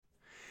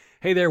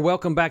Hey there,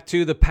 welcome back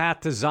to the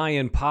Path to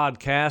Zion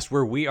podcast,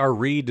 where we are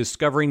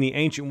rediscovering the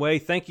ancient way.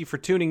 Thank you for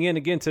tuning in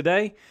again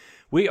today.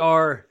 We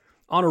are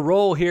on a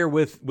roll here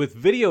with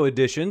video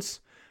editions.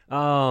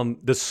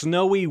 The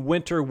snowy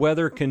winter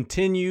weather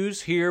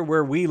continues here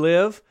where we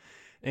live,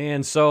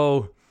 and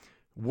so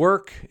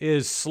work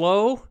is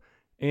slow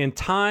and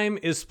time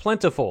is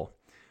plentiful.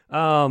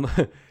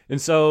 And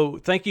so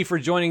thank you for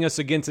joining us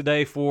again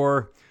today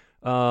for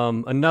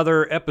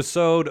another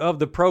episode of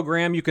the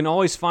program. You can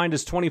always find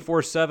us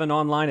 24/7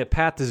 online at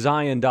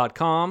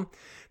pathtozion.com.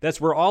 That's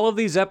where all of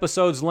these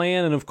episodes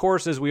land. And of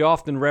course, as we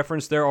often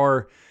reference, there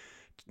are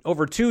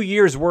over 2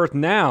 years worth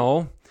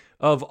now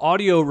of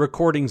audio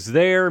recordings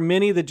there.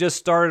 Many that just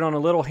started on a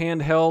little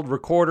handheld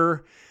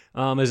recorder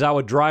as I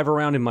would drive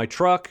around in my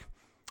truck.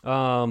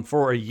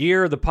 For a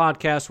year, the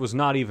podcast was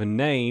not even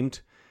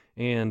named.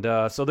 And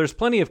so there's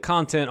plenty of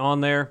content on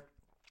there.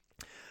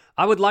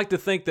 I would like to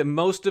think that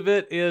most of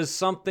it is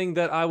something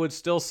that I would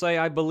still say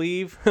I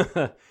believe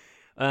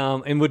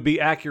and would be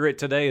accurate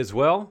today as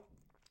well.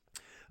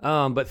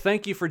 But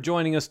thank you for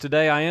joining us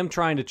today. I am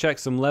trying to check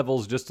some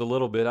levels just a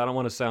little bit. I don't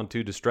want to sound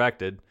too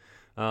distracted.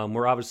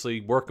 We're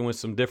obviously working with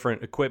some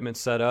different equipment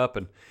set up.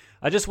 And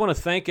I just want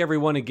to thank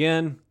everyone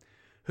again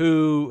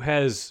who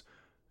has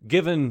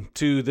given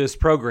to this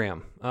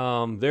program.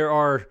 There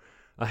are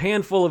a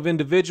handful of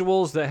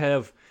individuals that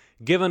have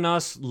given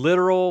us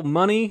literal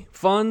money,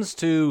 funds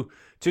to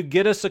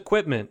get us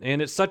equipment,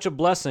 and it's such a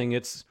blessing.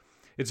 It's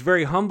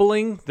very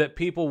humbling that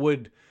people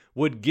would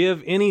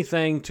give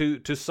anything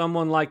to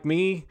someone like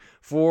me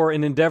for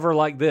an endeavor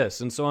like this,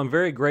 and so I'm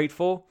very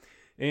grateful.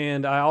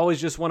 And I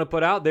always just want to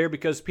put out there,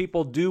 because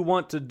people do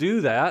want to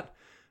do that.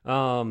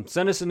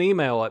 Send us an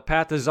email at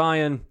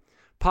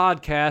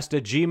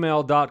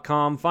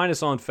pathtoZionPodcast@gmail.com. Find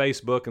us on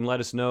Facebook and let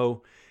us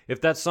know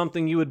if that's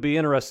something you would be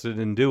interested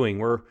in doing.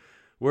 We're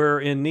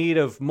in need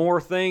of more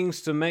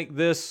things to make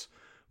this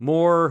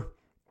more,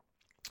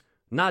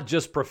 not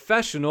just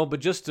professional,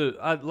 but just to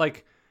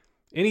like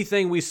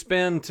anything we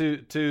spend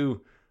to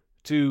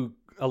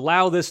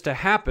allow this to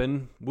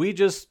happen, we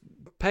just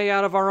pay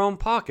out of our own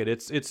pocket.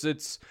 It's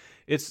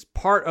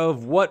part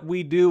of what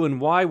we do and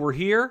why we're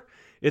here.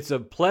 It's a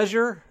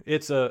pleasure.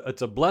 It's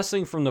a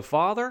blessing from the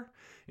Father,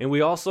 and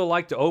we also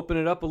like to open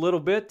it up a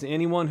little bit to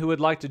anyone who would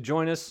like to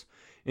join us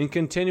in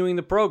continuing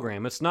the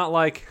program. It's not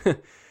like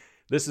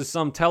this is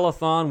some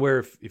telethon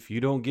where if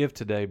you don't give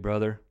today,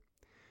 brother,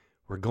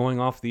 we're going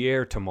off the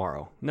air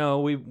tomorrow.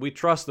 No, we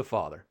trust the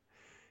Father.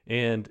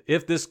 And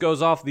if this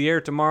goes off the air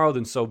tomorrow,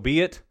 then so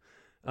be it.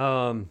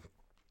 But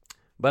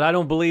I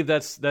don't believe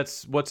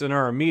that's what's in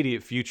our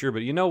immediate future.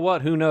 But you know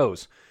what? Who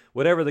knows?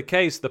 Whatever the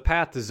case, the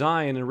Path to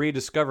Zion and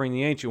rediscovering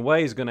the ancient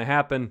way is going to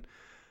happen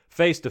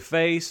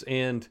face-to-face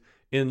and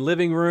in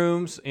living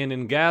rooms and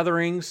in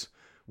gatherings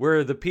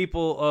where the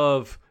people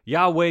of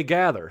Yahweh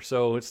gather.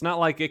 So it's not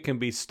like it can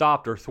be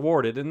stopped or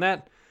thwarted. And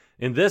that,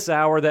 in this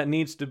hour, that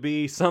needs to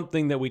be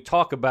something that we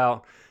talk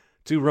about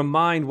to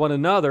remind one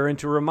another and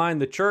to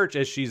remind the church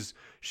as she's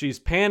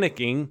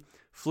panicking,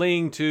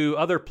 fleeing to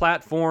other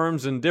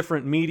platforms and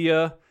different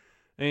media,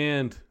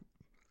 and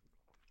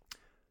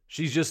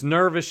she's just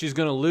nervous she's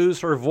going to lose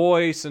her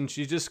voice and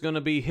she's just going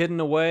to be hidden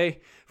away.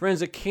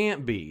 Friends, it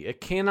can't be.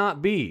 It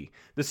cannot be.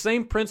 The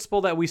same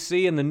principle that we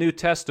see in the New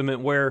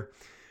Testament where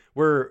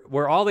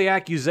all the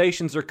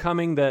accusations are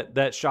coming that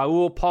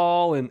Shaul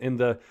Paul in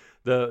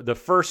the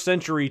first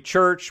century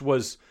church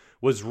was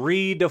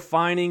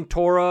redefining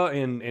Torah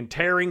and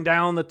tearing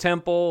down the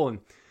temple and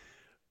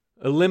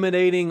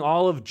eliminating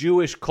all of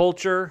Jewish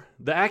culture.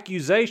 The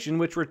accusation,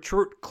 which were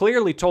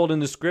clearly told in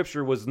the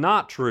scripture, was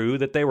not true,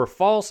 that they were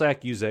false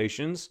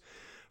accusations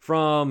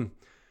from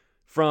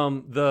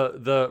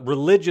the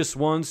religious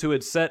ones who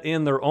had set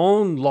in their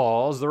own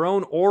laws, their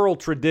own oral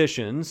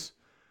traditions.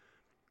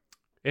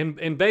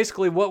 And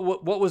basically,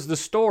 what was the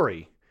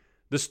story?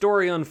 The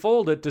story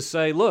unfolded to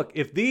say, look,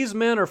 if these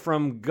men are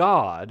from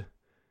God,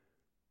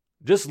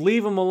 just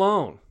leave them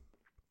alone.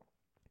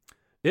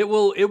 It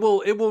will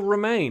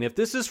remain. If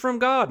this is from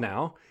God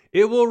now,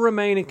 it will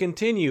remain and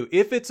continue.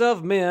 If it's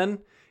of men,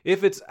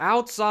 if it's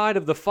outside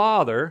of the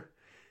Father,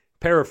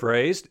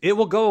 paraphrased, it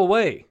will go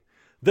away.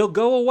 They'll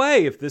go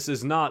away if this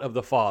is not of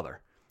the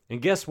Father.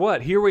 And guess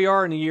what? Here we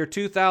are in the year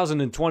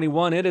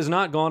 2021. It has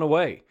not gone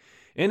away.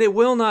 And it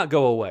will not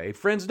go away.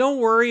 Friends, don't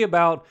worry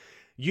about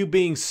you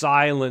being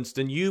silenced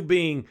and you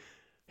being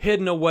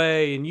hidden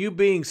away and you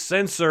being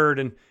censored.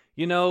 And,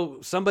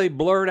 somebody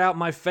blurred out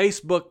my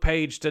Facebook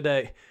page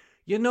today.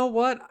 You know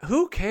what?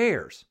 Who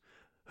cares?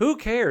 Who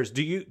cares?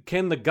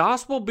 Can the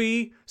gospel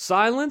be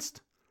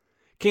silenced?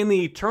 Can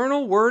the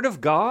eternal word of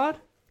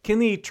God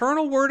be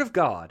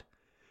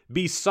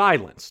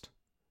silenced?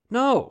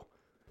 No.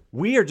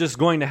 We are just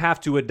going to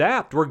have to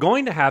adapt. We're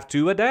going to have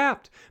to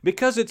adapt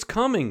because it's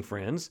coming,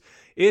 friends.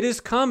 It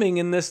is coming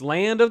in this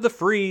land of the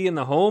free and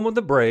the home of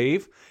the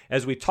brave,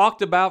 as we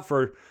talked about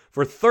for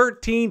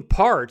 13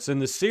 parts in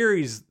the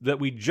series that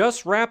we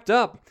just wrapped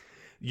up.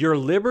 Your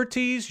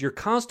liberties, your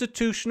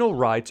constitutional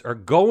rights are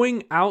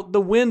going out the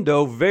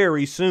window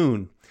very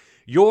soon.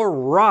 Your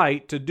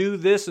right to do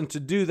this and to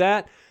do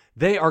that,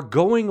 They are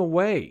going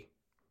away.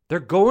 They're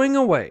going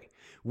away.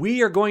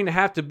 We are going to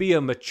have to be a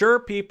mature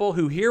people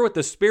who hear what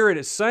the Spirit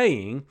is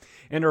saying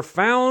and are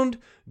found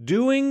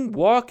doing,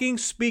 walking,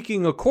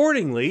 speaking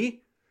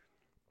accordingly.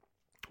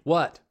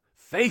 What?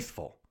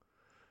 Faithful.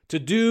 To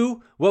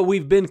do what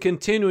we've been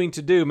continuing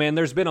to do. Man,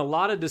 there's been a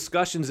lot of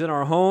discussions in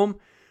our home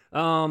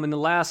in the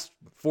last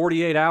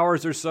 48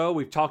 hours or so.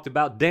 We've talked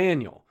about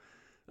Daniel,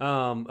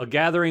 a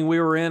gathering we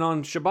were in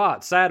on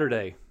Shabbat,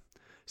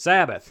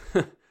 Sabbath.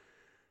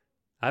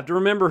 I have to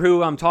remember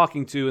who I'm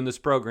talking to in this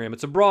program.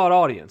 It's a broad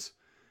audience.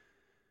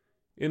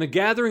 In a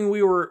gathering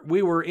we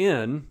were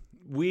in,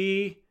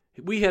 we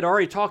had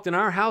already talked in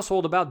our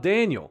household about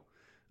Daniel.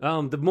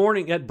 The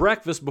morning at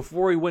breakfast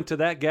before we went to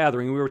that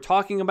gathering, we were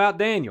talking about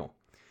Daniel.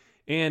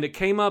 And it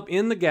came up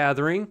in the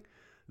gathering,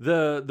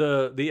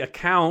 the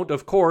account,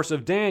 of course,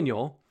 of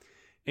Daniel.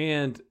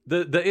 And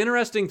the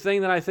interesting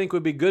thing that I think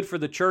would be good for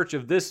the church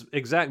of this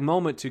exact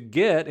moment to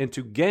get and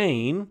to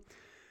gain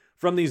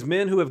from these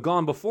men who have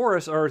gone before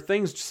us are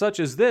things such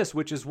as this,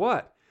 which is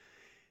what?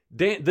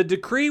 The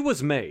decree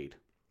was made.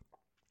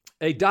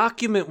 A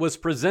document was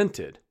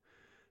presented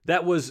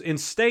that was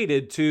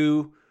instated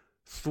to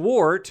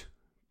thwart,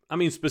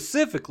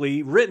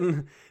 specifically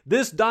written.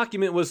 This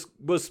document was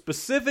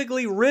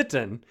specifically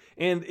written,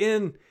 and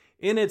in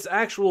its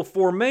actual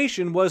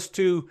formation was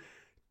to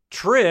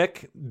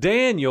trick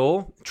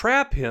Daniel,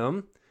 trap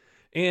him,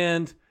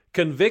 and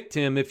convict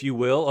him, if you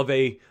will, of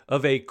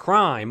a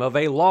crime, of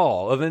a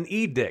law, of an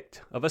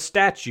edict, of a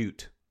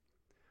statute.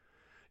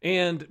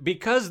 And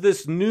because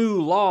this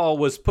new law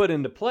was put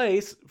into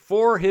place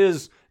for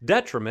his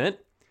detriment,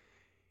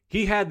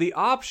 he had the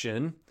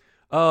option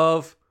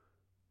of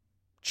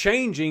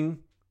changing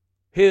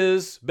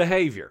his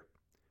behavior,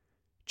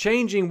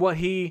 changing what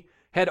he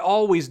had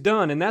always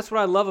done. And that's what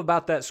I love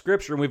about that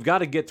scripture. And we've got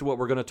to get to what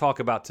we're going to talk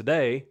about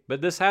today,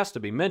 but this has to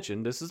be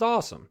mentioned. This is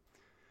awesome.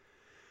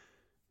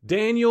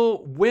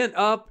 Daniel went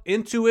up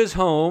into his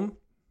home,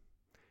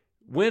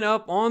 went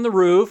up on the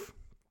roof,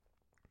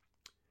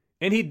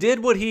 and he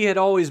did what he had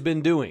always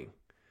been doing,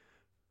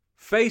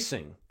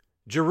 facing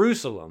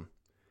Jerusalem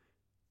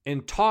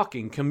and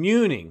talking,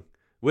 communing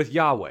with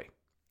Yahweh,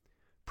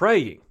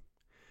 praying.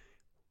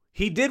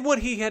 He did what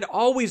he had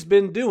always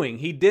been doing.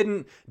 He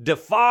didn't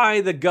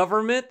defy the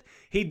government.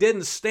 He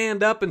didn't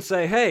stand up and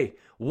say, hey,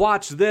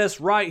 watch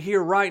this right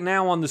here, right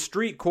now on the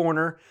street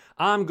corner.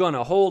 I'm going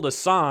to hold a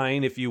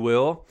sign, if you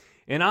will,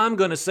 and I'm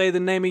going to say the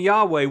name of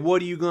Yahweh.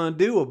 What are you going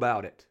to do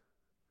about it?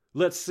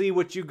 Let's see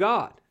what you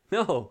got.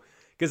 No,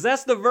 because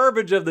that's the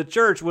verbiage of the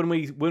church when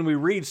we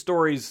read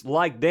stories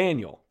like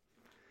Daniel.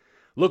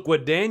 Look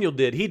what Daniel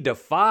did. He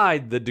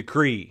defied the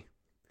decree.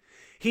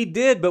 He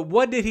did, but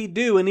what did he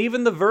do? And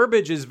even the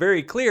verbiage is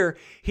very clear.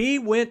 He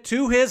went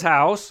to his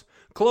house,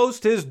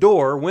 closed his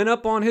door, went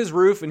up on his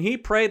roof, and he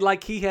prayed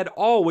like he had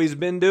always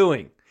been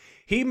doing.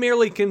 He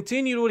merely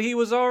continued what he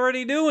was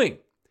already doing.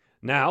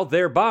 Now,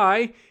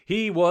 thereby,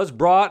 he was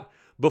brought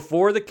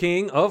before the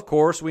king. Of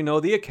course, we know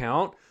the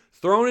account.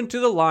 Thrown into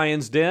the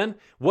lion's den.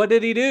 What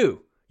did he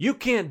do? You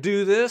can't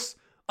do this.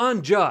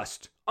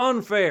 Unjust.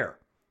 Unfair.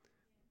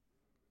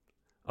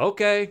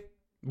 Okay,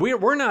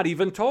 we're not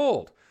even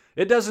told.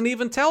 It doesn't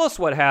even tell us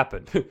what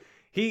happened.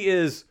 He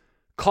is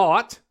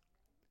caught.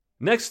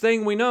 Next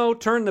thing we know,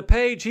 turn the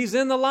page, he's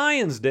in the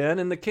lion's den,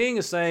 and the king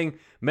is saying,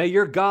 may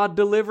your God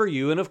deliver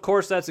you. And of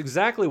course, that's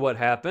exactly what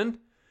happened.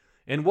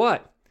 And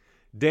what?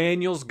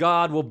 Daniel's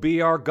God will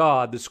be our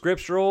God, the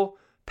scriptural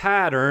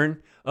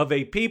pattern of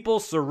a people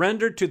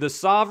surrendered to the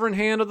sovereign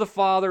hand of the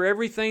Father.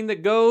 Everything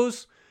that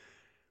goes,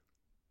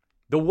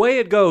 the way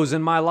it goes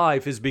in my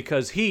life is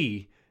because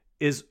he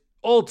is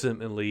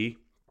ultimately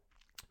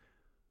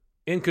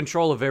in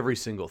control of every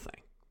single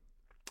thing.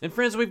 And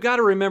friends, we've got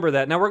to remember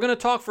that. Now, we're going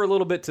to talk for a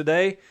little bit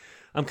today.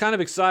 I'm kind of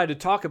excited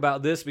to talk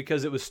about this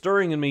because it was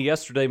stirring in me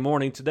yesterday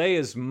morning. Today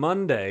is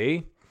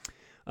Monday.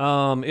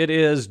 It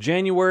is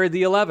January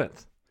the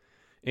 11th.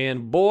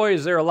 And boy,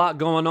 is there a lot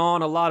going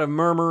on, a lot of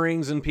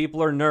murmurings, and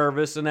people are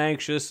nervous and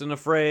anxious and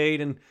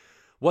afraid, and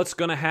what's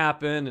going to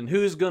happen, and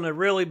who's going to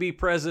really be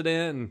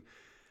president, and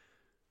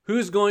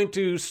who's going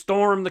to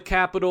storm the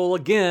Capitol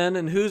again,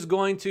 and who's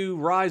going to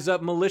rise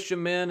up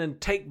militiamen and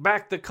take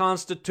back the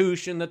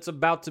Constitution that's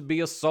about to be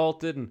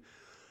assaulted. And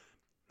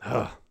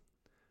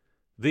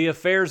the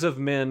affairs of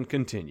men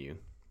continue.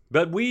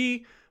 But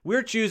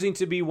we're choosing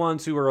to be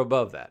ones who are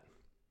above that.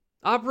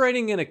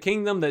 Operating in a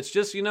kingdom that's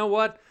just, you know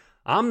what?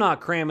 I'm not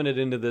cramming it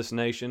into this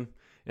nation.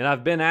 And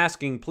I've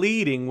been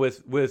pleading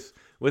with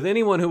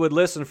anyone who would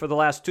listen for the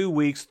last 2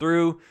 weeks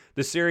through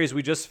the series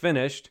we just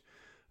finished,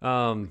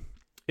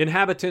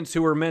 Inhabitants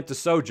Who Were Meant to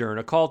Sojourn,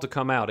 A Call to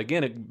Come Out.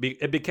 Again,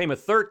 it became a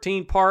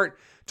 13-part,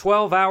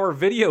 12-hour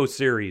video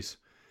series.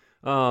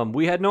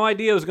 We had no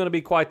idea it was going to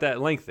be quite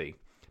that lengthy.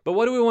 But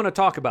what do we want to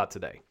talk about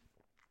today?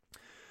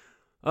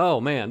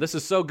 Oh, man, this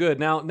is so good.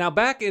 Now,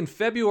 back in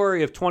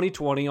February of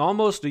 2020,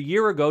 almost a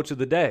year ago to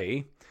the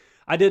day,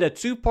 I did a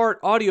 2-part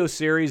audio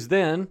series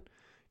then,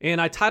 and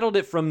I titled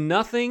it From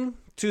Nothing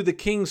to the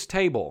King's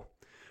Table.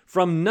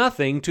 from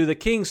nothing to the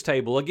king's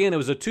table. Again, it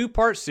was a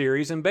 2-part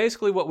series, and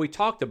basically what we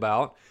talked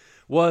about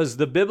was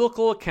the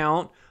biblical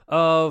account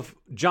of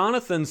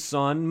Jonathan's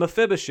son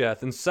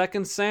Mephibosheth in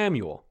 2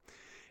 Samuel.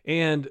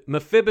 And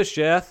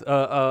Mephibosheth,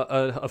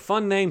 a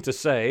fun name to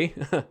say,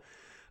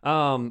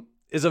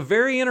 is a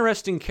very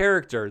interesting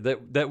character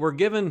that we're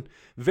given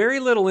very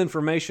little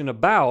information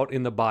about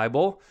in the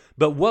Bible,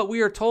 but what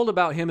we are told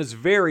about him is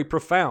very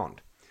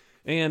profound.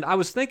 And I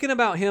was thinking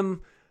about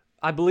him,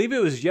 I believe it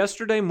was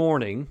yesterday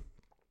morning,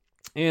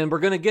 and we're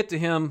going to get to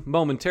him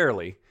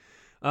momentarily.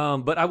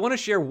 But I want to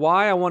share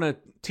why I want to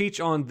teach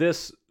on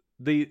this.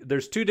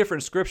 There's 2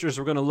 different scriptures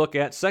we're going to look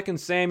at. 2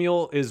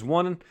 Samuel is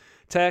one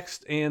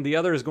text, and the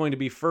other is going to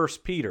be 1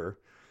 Peter.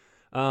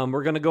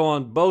 We're going to go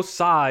on both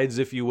sides,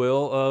 if you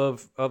will,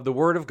 of the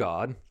Word of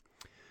God.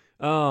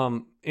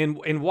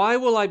 And why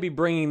will I be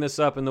bringing this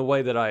up in the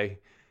way that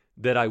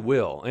I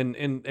will?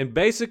 And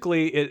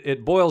basically,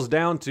 it boils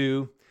down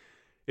to,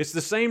 it's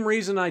the same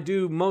reason I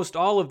do most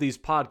all of these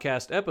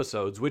podcast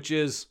episodes, which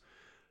is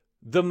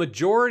the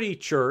majority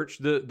church,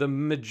 the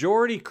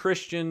majority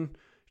Christian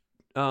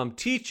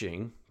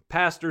teaching,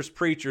 pastors,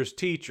 preachers,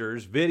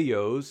 teachers,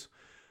 videos,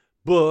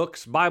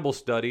 books, Bible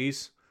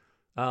studies,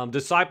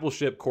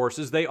 discipleship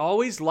courses, they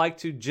always like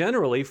to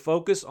generally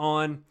focus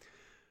on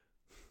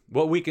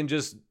what we can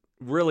just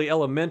really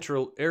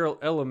elementary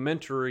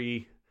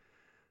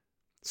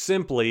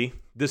simply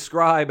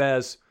describe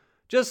as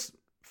just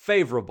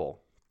favorable.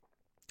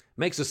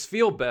 Makes us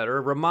feel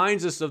better,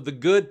 reminds us of the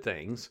good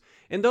things,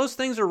 and those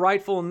things are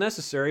rightful and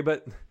necessary,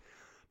 but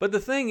the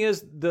thing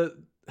is,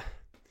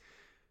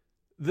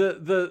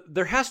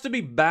 there has to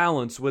be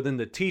balance within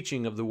the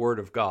teaching of the Word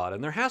of God,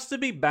 and there has to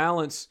be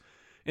balance.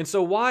 And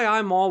so why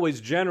I'm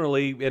always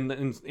generally,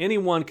 and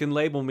anyone can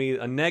label me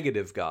a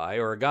negative guy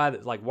or a guy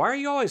that's like, why are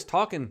you always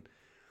talking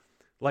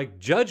like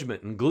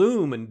judgment and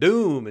gloom and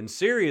doom and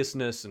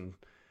seriousness and,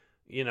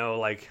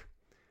 like,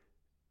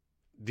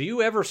 do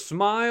you ever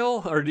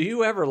smile or do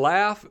you ever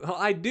laugh? Well,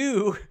 I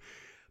do,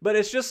 but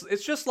it's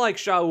just like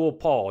Shaul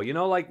Paul,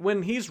 like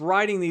when he's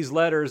writing these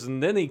letters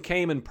and then he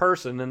came in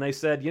person and they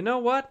said, you know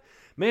what,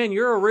 man,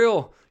 you're a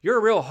real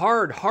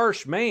hard,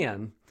 harsh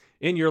man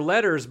in your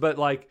letters, but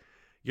like,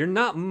 you're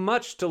not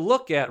much to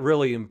look at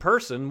really in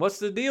person. What's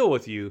the deal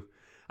with you?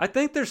 I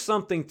think there's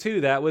something to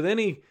that with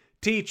any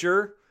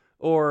teacher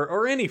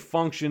or any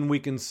function we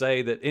can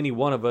say that any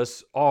one of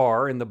us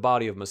are in the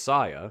body of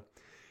Messiah,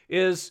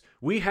 is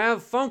we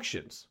have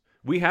functions.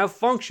 We have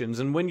functions,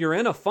 and when you're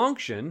in a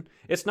function,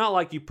 it's not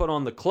like you put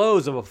on the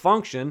clothes of a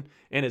function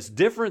and it's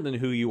different than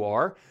who you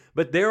are,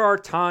 but there are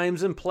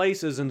times and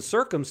places and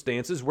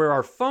circumstances where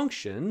our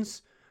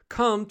functions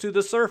come to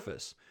the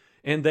surface.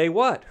 And they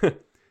what?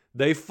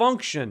 They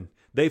function.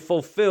 They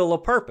fulfill a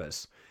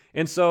purpose.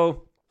 And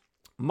so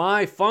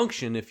my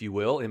function, if you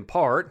will, in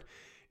part,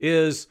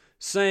 is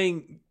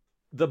saying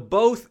the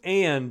both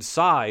and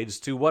sides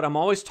to what I'm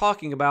always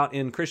talking about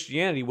in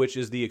Christianity, which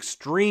is the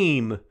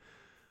extreme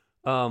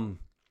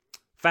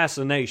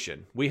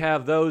fascination. We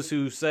have those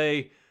who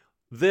say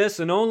this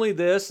and only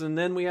this, and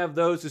then we have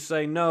those who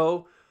say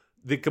no,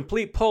 the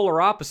complete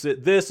polar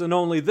opposite, this and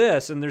only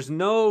this, and there's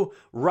no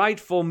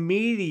rightful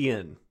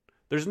median.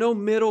 There's no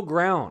middle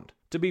ground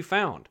to be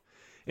found.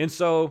 And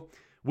so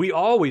we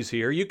always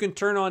hear, you can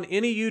turn on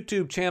any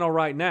YouTube channel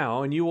right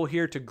now and you will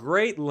hear to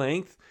great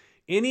length,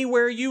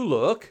 anywhere you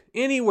look,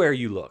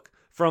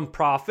 from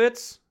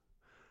prophets,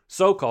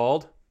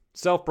 so-called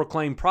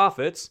self-proclaimed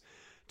prophets,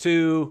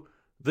 to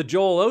the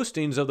Joel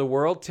Osteens of the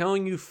world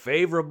telling you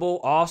favorable,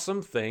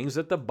 awesome things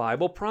that the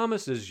Bible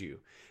promises you.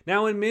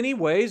 Now, in many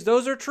ways,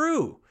 those are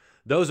true.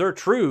 Those are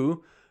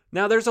true.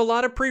 Now, there's a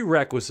lot of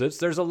prerequisites.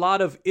 There's a lot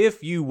of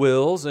if you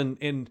wills,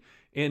 and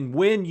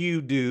when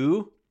you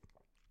do,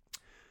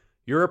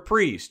 you're a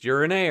priest,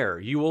 you're an heir,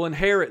 you will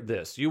inherit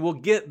this, you will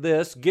get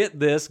this,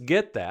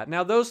 get that.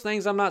 Now, those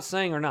things I'm not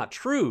saying are not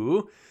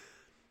true,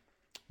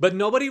 but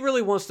nobody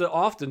really wants to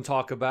often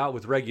talk about,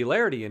 with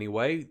regularity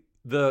anyway,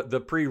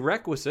 the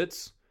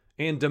prerequisites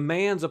and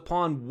demands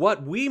upon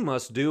what we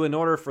must do in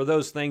order for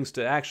those things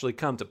to actually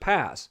come to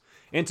pass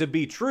and to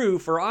be true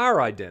for our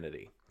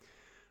identity.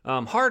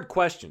 Hard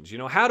questions.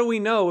 How do we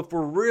know if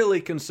we're really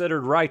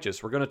considered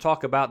righteous? We're going to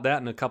talk about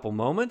that in a couple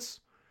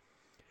moments.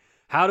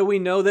 How do we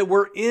know that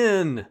we're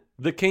in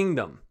the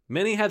kingdom?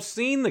 Many have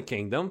seen the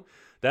kingdom.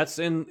 That's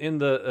in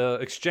the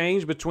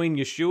exchange between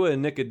Yeshua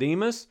and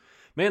Nicodemus.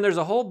 Man, there's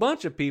a whole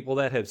bunch of people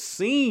that have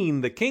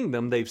seen the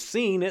kingdom. They've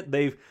seen it.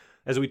 They've,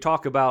 as we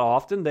talk about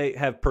often, they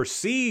have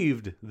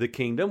perceived the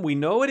kingdom. We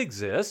know it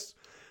exists,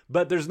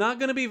 but there's not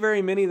going to be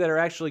very many that are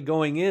actually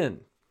going in.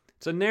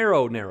 It's a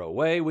narrow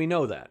way. We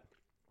know that.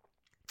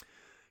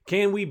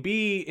 Can we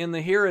be in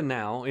the here and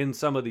now in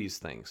some of these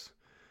things?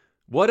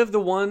 What of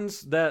the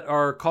ones that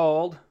are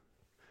called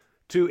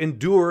to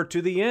endure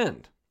to the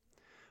end?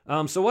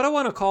 So what I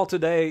want to call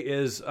today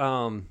is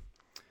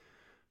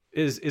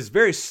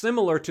very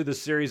similar to the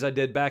series I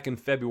did back in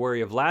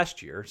February of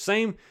last year.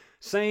 Same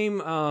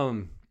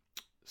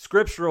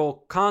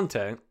scriptural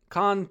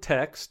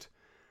context,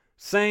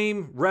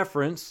 same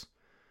reference,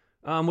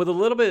 with a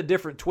little bit of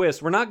different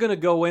twist. We're not going to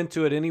go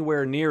into it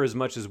anywhere near as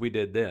much as we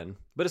did then,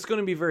 but it's going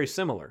to be very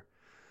similar.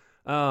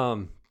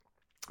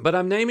 But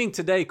I'm naming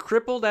today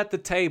Crippled at the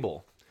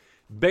Table,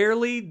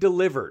 Barely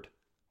Delivered.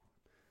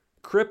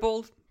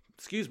 Crippled,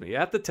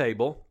 at the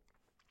table,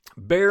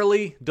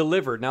 barely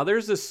delivered. Now,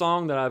 there's this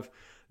song that I've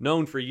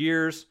known for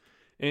years,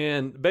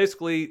 and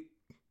basically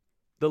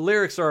the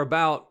lyrics are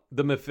about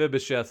the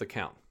Mephibosheth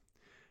account.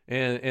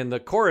 And the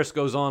chorus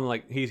goes on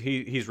like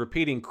he's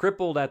repeating,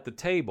 crippled at the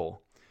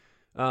table.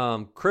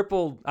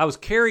 Crippled, I was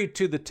carried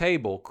to the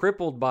table,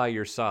 crippled by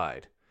your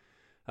side.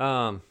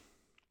 And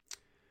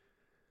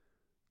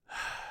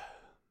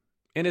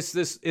it's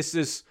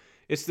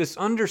this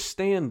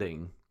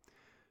understanding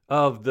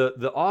of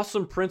the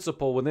awesome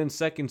principle within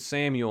 2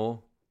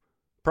 Samuel,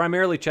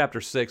 primarily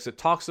chapter 6, that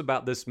talks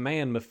about this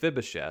man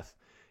Mephibosheth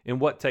and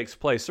what takes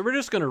place. So we're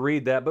just going to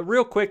read that, but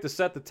real quick to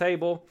set the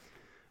table,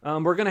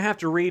 we're going to have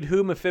to read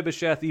who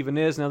Mephibosheth even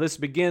is. Now this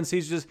begins,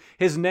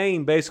 his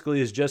name basically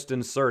is just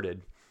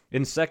inserted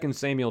in 2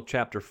 Samuel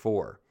chapter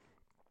 4.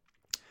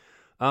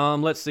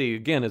 Let's see,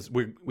 again,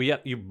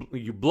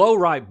 you blow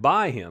right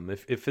by him.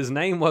 If his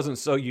name wasn't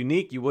so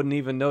unique, you wouldn't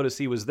even notice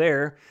he was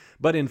there.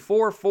 But in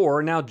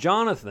 4:4, now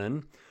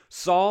Jonathan,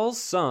 Saul's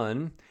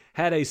son,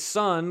 had a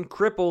son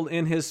crippled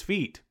in his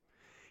feet.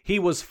 He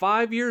was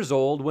 5 years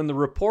old when the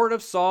report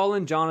of Saul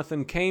and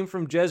Jonathan came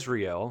from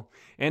Jezreel,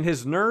 and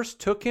his nurse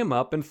took him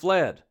up and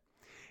fled.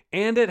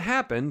 And it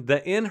happened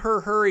that in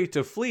her hurry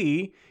to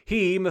flee,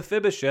 he,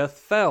 Mephibosheth,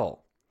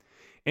 fell,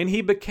 and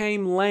he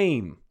became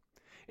lame,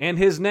 and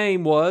his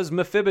name was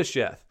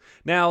Mephibosheth.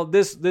 Now,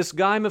 this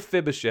guy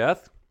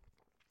Mephibosheth,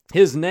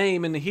 his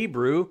name in the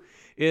Hebrew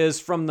is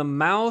from the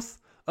mouth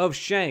of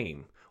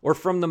shame, or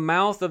from the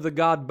mouth of the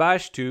god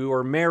Bashtu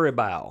or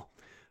Meribal.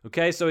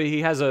 Okay, so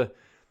he has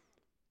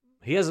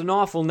an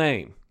awful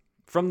name.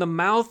 From the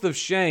mouth of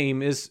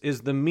shame is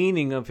the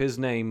meaning of his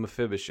name,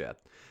 Mephibosheth.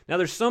 Now,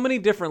 there's so many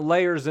different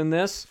layers in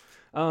this.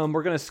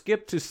 We're going to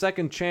skip to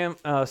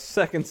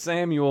 2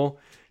 Samuel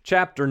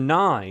chapter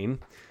 9,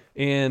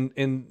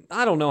 and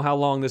I don't know how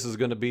long this is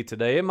going to be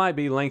today. It might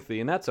be lengthy,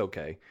 and that's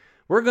okay.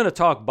 We're going to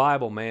talk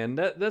Bible, man.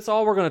 That's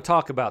all we're going to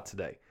talk about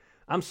today.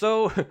 I'm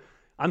so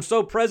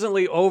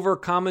presently over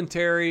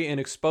commentary and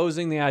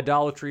exposing the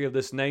idolatry of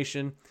this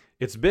nation.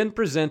 It's been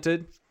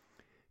presented.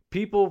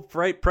 People,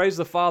 praise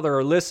the Father,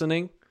 are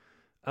listening.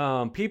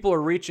 People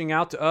are reaching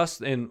out to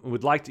us and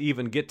would like to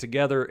even get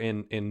together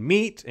and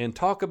meet and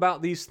talk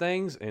about these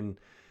things and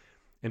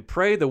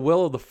pray the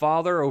will of the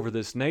Father over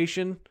this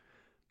nation.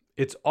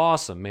 It's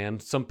awesome,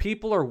 man. Some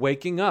people are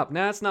waking up.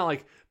 Now, it's not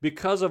like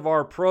because of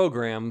our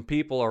program,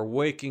 people are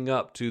waking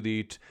up to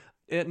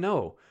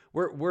no.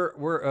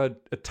 We're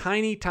a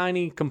tiny,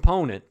 tiny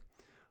component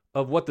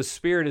of what the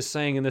Spirit is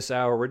saying in this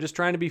hour. We're just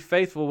trying to be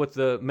faithful with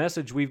the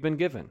message we've been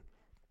given.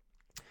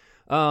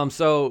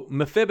 So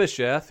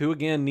Mephibosheth, who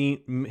again,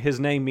 his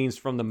name means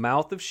from the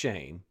mouth of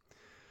shame,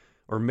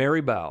 or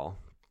Meribal,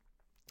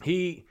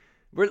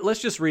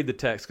 let's just read the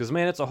text, because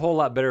man, it's a whole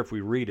lot better if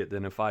we read it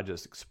than if I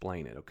just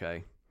explain it,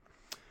 okay?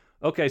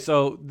 Okay,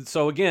 so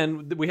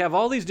again, we have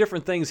all these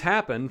different things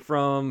happen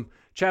from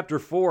chapter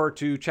 4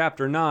 to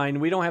chapter 9.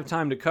 We don't have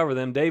time to cover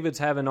them. David's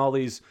having all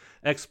these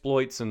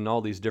exploits and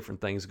all these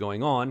different things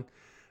going on.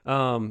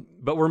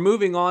 But we're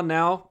moving on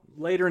now,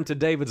 later into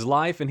David's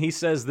life, and he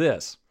says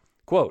this,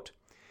 quote,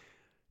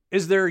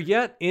 "Is there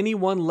yet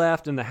anyone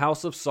left in the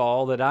house of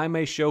Saul that I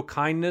may show him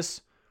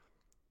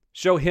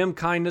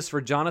kindness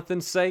for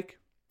Jonathan's sake?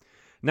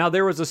 Now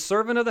there was a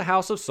servant of the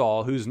house of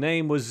Saul whose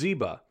name was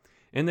Ziba,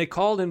 and they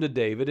called him to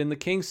David, and the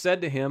king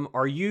said to him,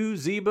 'Are you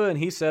Ziba?' And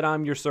he said,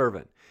 'I'm your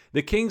servant.'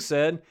 The king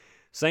said,"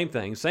 same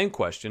thing, same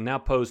question, now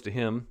posed to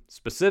him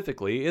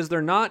specifically, "Is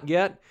there not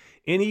yet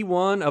any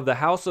one of the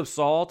house of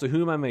Saul to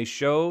whom I may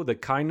show the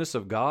kindness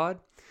of God?"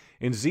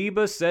 And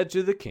Ziba said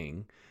to the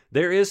king,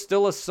 "There is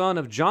still a son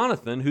of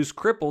Jonathan who's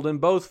crippled in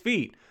both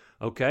feet."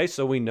 Okay,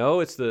 so we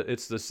know it's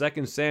the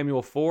 2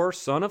 Samuel 4,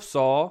 son of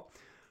Saul,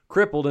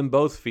 crippled in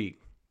both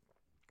feet.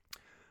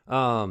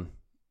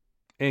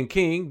 And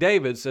King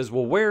David says,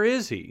 "Well, where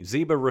is he?"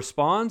 Ziba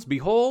responds,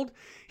 "Behold,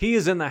 he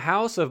is in the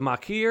house of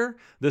Machir,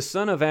 the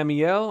son of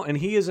Amiel, and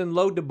he is in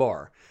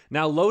Lodebar."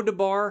 Now,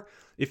 Lodebar,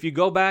 if you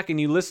go back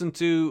and you listen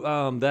to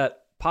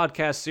that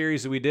podcast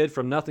series that we did,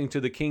 From Nothing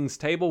to the King's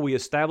Table, we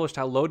established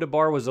how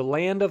Lodebar was a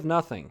land of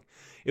nothing.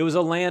 It was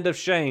a land of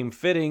shame,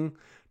 fitting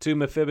to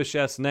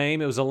Mephibosheth's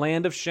name. It was a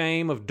land of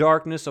shame, of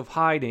darkness, of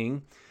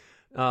hiding,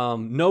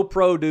 no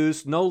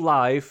produce, no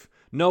life,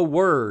 no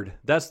word.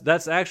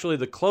 That's actually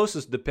the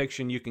closest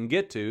depiction you can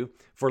get to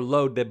for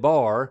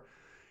Lodebar,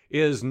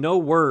 is no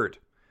word.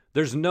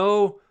 There's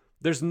no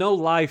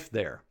life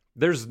there.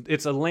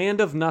 It's a land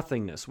of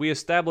nothingness. We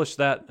established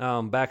that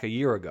back a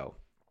year ago.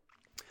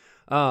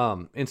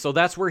 And so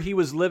that's where he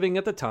was living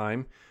at the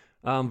time.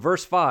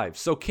 Verse 5,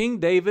 "So King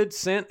David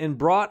sent and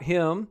brought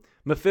him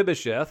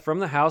Mephibosheth from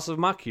the house of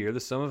Machir, the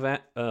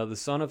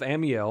son of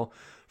Amiel,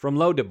 from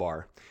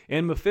Lodebar.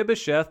 And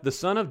Mephibosheth, the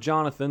son of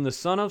Jonathan, the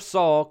son of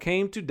Saul,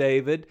 came to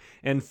David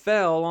and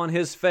fell on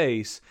his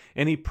face,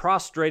 and he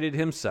prostrated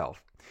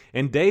himself.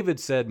 And David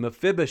said,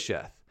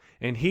 Mephibosheth.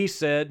 And he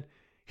said,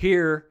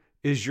 here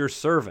is your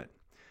servant.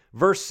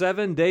 Verse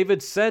 7,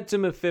 David said to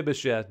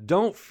Mephibosheth,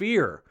 don't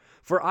fear,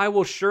 for I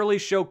will surely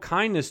show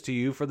kindness to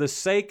you for the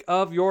sake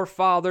of your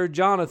father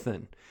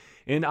Jonathan.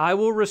 And I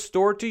will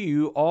restore to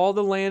you all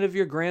the land of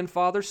your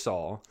grandfather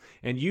Saul,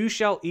 and you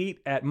shall eat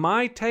at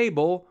my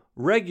table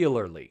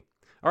regularly.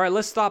 All right,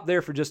 let's stop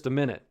there for just a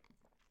minute.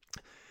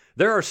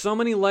 There are so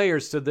many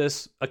layers to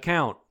this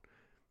account.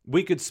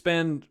 We could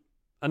spend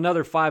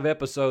another 5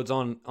 episodes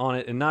on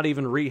it and not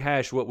even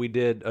rehash what we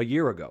did a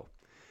year ago.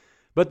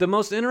 But the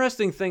most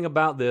interesting thing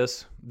about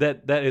this,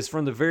 that is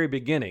from the very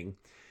beginning,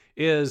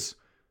 is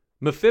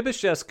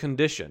Mephibosheth's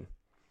condition.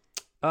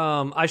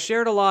 I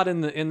shared a lot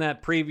in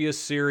that previous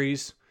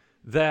series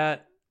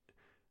that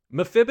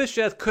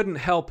Mephibosheth couldn't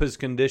help his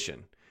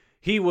condition.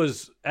 He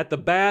was at the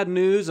bad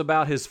news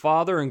about his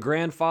father and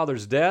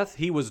grandfather's death.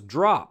 He was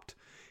dropped.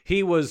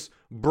 He was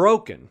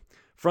broken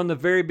from the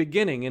very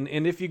beginning.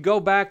 And if you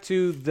go back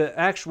to the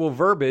actual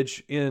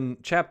verbiage in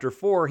chapter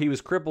 4, he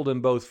was crippled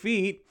in both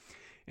feet.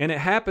 And it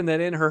happened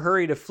that in her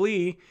hurry to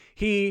flee,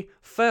 he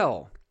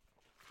fell.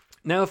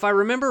 Now, if I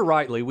remember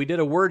rightly, we did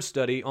a word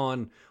study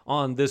on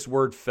this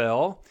word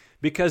fell,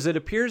 because it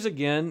appears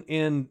again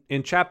in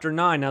chapter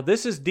 9. Now,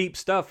 this is deep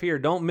stuff here.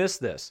 Don't miss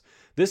this.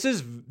 This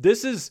is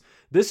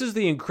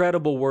the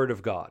incredible word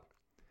of God.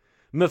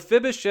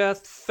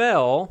 Mephibosheth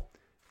fell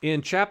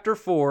in chapter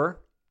 4,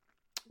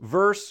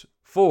 verse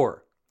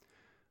 4,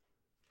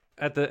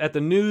 at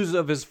the news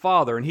of his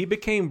father, and he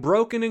became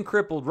broken and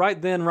crippled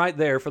right then, right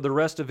there for the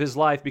rest of his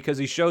life, because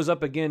he shows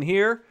up again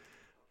here,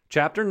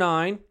 chapter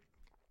 9.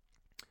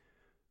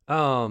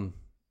 And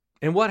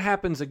what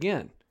happens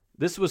again?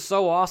 This was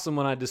so awesome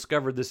when I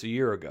discovered this a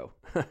year ago.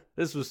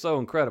 This was so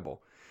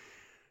incredible.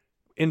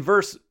 In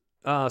verse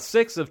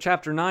 6 of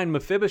chapter 9,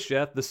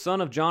 Mephibosheth, the son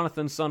of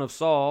Jonathan, son of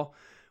Saul,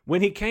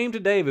 when he came to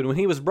David, when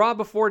he was brought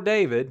before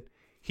David,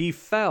 he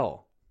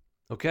fell.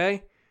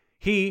 Okay?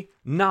 He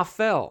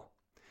fell.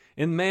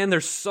 And man,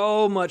 there's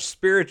so much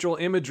spiritual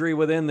imagery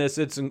within this.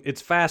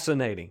 It's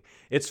fascinating.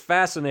 It's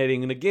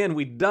fascinating. And again,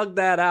 we dug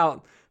that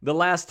out the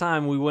last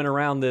time we went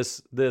around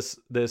this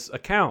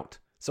account.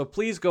 So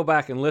please go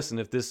back and listen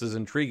if this is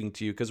intriguing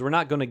to you, because we're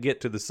not going to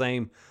get to the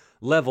same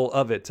level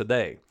of it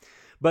today.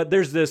 But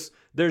there's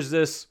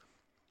this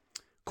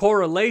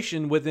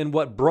correlation within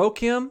what broke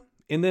him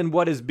and then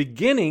what is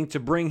beginning to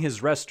bring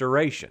his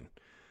restoration.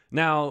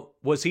 Now,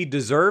 was he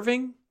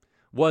deserving?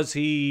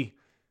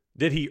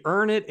 Did he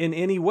earn it in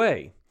any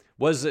way?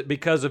 Was it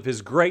because of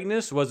his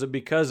greatness? Was it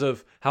because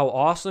of how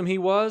awesome he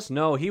was?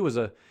 No, he was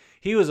a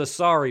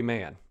sorry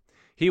man.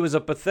 He was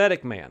a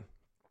pathetic man.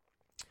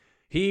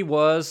 He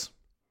was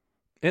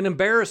an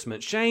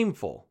embarrassment,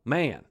 shameful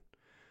man,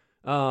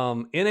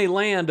 in a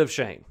land of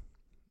shame,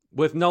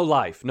 with no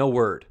life, no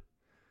word,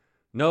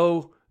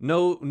 no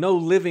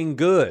living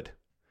good.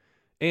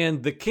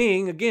 And the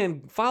king,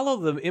 again, follow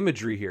the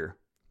imagery here.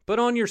 Put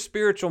on your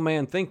spiritual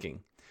man thinking.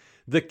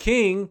 The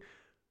king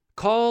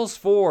calls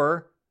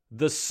for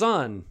the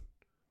son,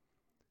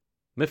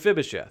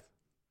 Mephibosheth.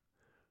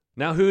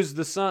 Now, who's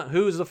the son?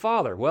 Who's the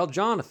father? Well,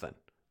 Jonathan.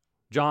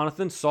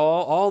 Jonathan,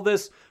 Saul, all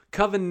this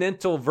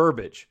covenantal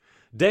verbiage.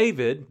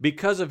 David,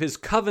 because of his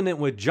covenant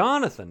with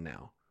Jonathan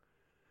now,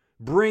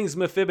 brings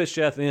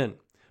Mephibosheth in.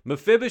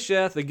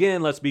 Mephibosheth,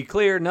 again, let's be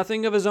clear,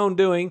 nothing of his own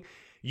doing.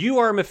 You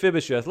are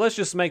Mephibosheth. Let's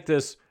just make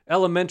this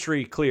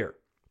elementary clear.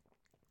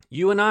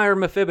 You and I are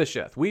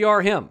Mephibosheth. We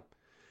are him.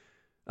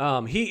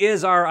 He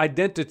is our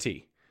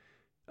identity.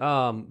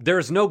 There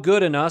is no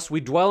good in us.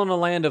 We dwell in a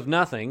land of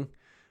nothing.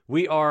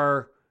 We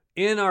are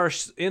in our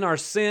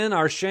sin,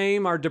 our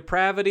shame, our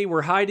depravity.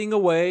 We're hiding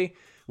away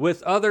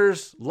with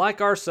others like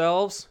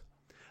ourselves.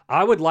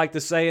 I would like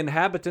to say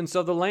inhabitants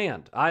of the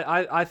land.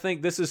 I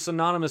think this is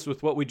synonymous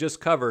with what we just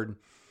covered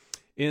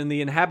in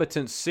the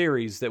Inhabitants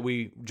series that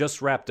we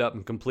just wrapped up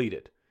and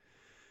completed.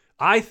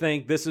 I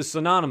think this is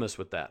synonymous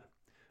with that.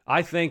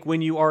 I think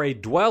when you are a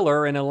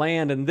dweller in a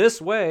land in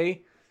this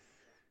way,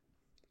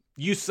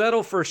 you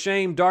settle for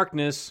shame,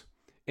 darkness,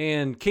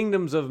 and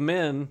kingdoms of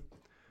men,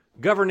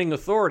 governing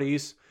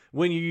authorities,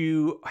 when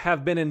you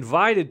have been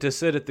invited to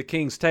sit at the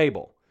king's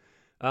table.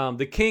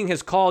 The king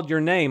has called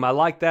your name. I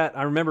like that.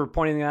 I remember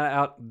pointing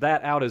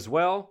that out as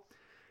well.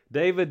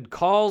 David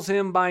calls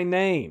him by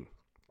name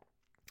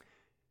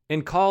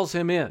and calls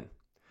him in.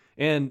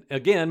 And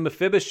again,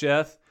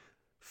 Mephibosheth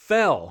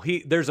fell.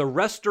 There's a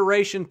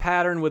restoration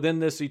pattern within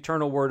this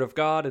eternal word of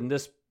God in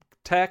this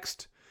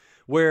text,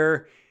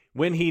 where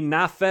when he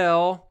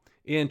fell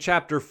in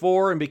chapter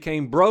 4 and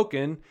became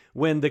broken,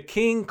 when the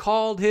king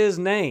called his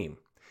name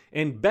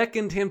and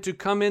beckoned him to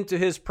come into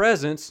his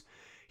presence,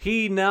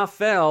 he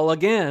fell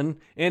again,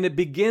 and it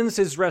begins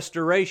his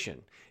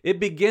restoration. It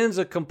begins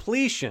a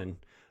completion,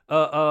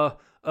 a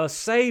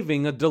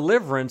saving, a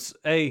deliverance,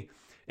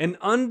 an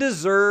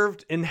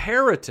undeserved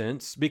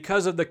inheritance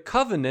because of the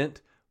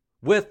covenant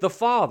with the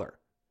Father.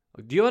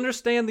 Do you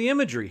understand the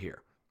imagery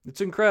here?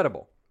 It's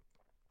incredible.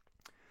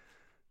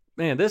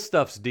 Man, this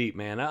stuff's deep,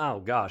 man.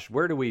 Oh, gosh,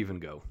 where do we even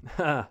go?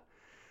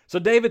 So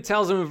David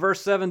tells him in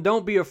verse 7,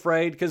 don't be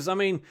afraid, because,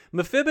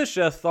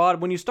 Mephibosheth thought,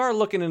 when you start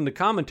looking into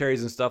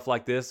commentaries and stuff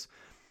like this,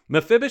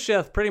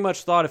 Mephibosheth pretty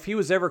much thought if he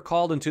was ever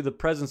called into the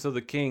presence of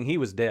the king, he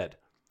was dead.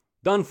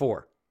 Done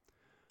for.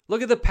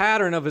 Look at the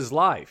pattern of his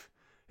life.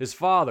 His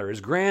father,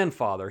 his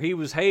grandfather, he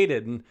was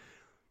hated, and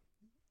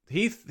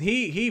he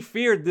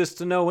feared this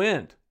to no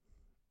end.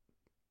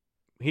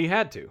 He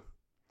had to.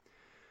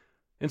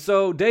 And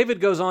so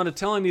David goes on to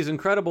tell him these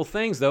incredible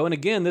things, though. And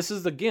again, this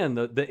is,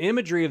 the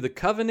imagery of the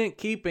covenant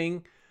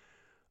keeping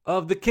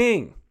of the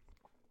king.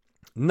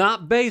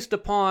 Not based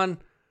upon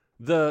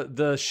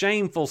the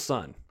shameful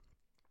son.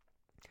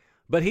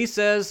 But he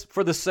says,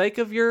 for the sake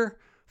of your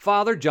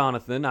father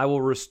Jonathan, I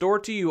will restore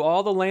to you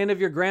all the land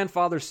of your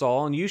grandfather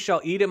Saul, and you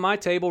shall eat at my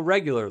table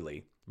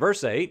regularly.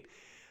 Verse 8,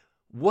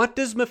 what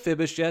does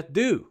Mephibosheth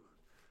do?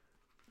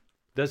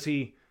 Does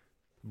he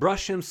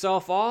brush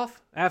himself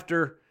off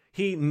after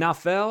he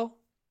nafel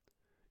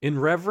in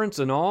reverence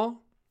and awe?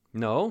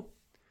 No.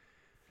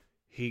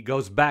 He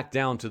goes back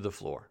down to the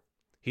floor.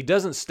 He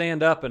doesn't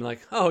stand up and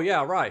like, oh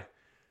yeah, right.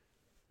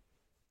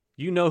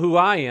 You know who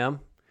I am.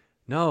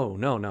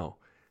 No.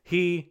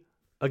 He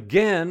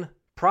again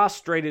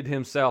prostrated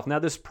himself. Now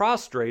this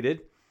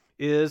prostrated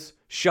is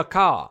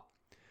shakah.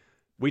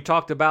 We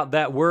talked about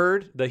that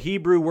word, the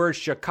Hebrew word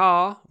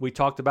shakah. We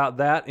talked about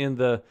that in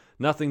the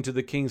Nothing to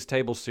the King's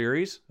Table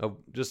series,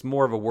 just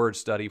more of a word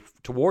study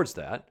towards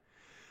that.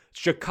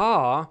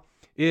 Shakah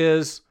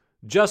is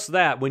just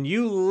that, when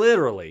you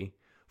literally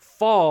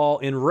fall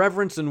in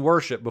reverence and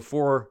worship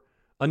before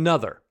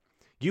another.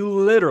 You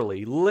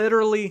literally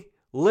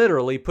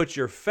put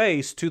your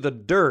face to the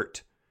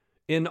dirt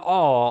in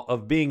awe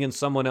of being in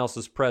someone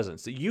else's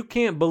presence. You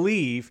can't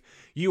believe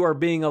you are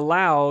being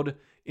allowed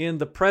in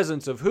the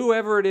presence of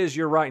whoever it is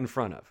you're right in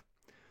front of.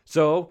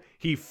 So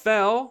he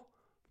fell,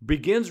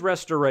 begins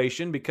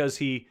restoration because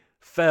he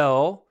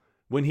fell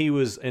when he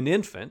was an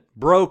infant,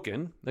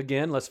 broken.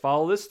 Again, let's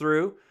follow this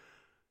through.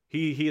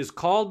 He is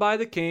called by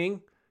the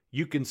king.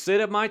 You can sit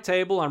at my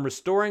table. I'm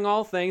restoring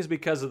all things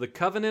because of the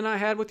covenant I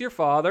had with your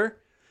father.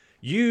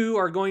 You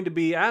are going to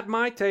be at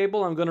my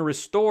table. I'm going to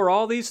restore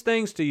all these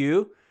things to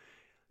you.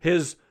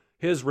 His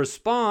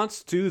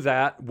response to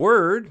that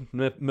word,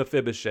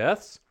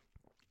 Mephibosheth's,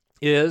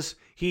 is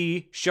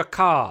he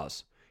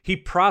shakahs. He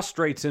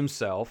prostrates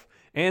himself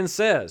and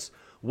says,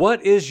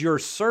 what is your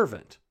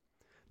servant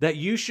that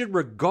you should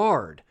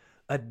regard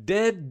a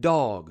dead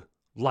dog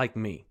like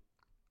me?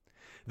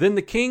 Then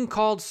the king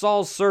called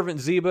Saul's servant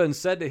Ziba and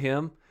said to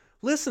him,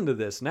 listen to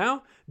this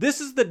now. This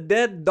is the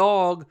dead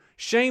dog,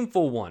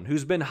 shameful one,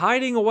 who's been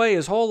hiding away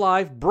his whole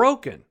life,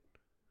 broken.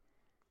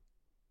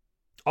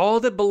 All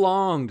that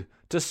belonged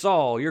to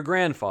Saul, your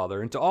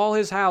grandfather, and to all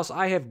his house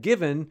I have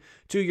given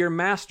to your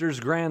master's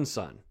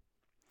grandson.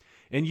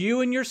 And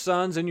you and your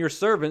sons and your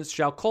servants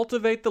shall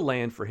cultivate the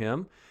land for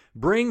him.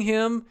 Bring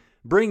in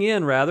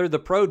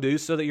the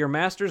produce so that your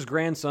master's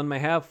grandson may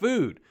have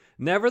food.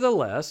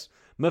 Nevertheless,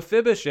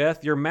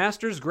 Mephibosheth, your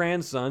master's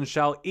grandson,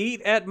 shall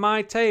eat at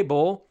my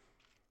table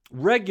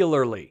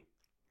regularly.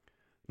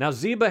 Now,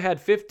 Ziba had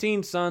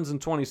 15 sons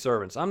and 20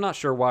 servants. I'm not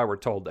sure why we're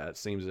told that. It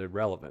seems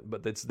irrelevant,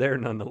 but it's there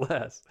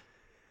nonetheless.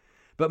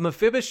 But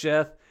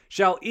Mephibosheth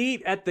shall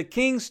eat at the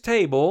king's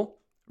table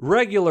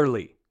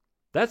regularly.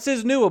 That's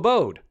his new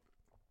abode.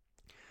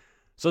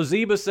 So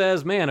Ziba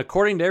says, man,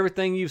 according to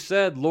everything you've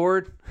said,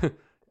 Lord,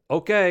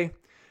 okay.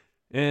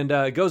 And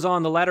it goes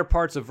on the latter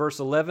parts of verse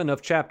 11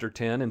 of chapter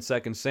 10 in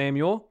 2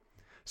 Samuel.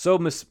 So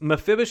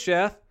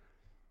Mephibosheth,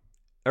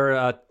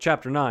 or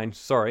chapter 9,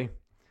 sorry.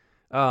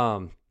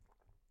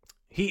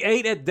 He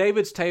ate at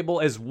David's table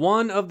as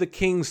one of the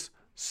king's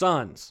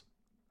sons.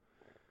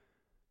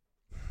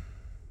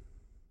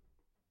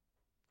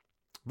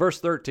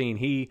 Verse 13,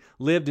 he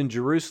lived in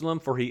Jerusalem,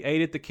 for he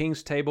ate at the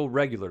king's table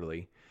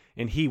regularly,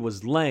 and he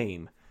was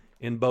lame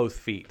in both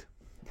feet.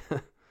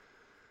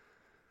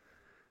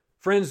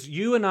 Friends,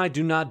 you and I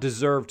do not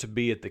deserve to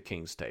be at the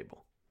king's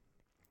table.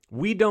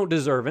 We don't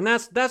deserve, and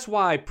that's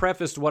why I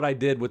prefaced what I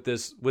did with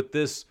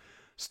this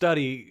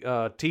study,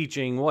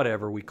 teaching,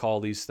 whatever we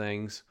call these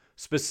things,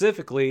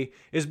 specifically,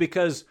 is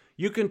because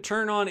you can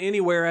turn on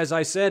anywhere, as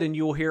I said, and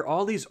you will hear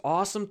all these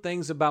awesome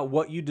things about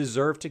what you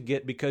deserve to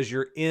get because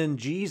you're in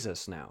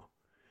Jesus now.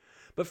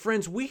 But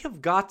friends, we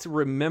have got to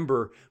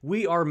remember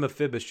we are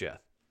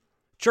Mephibosheth.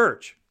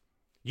 Church,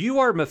 you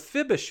are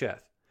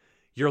Mephibosheth.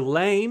 You're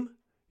lame.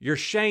 You're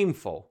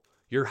shameful.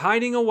 You're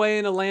hiding away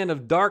in a land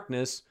of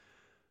darkness,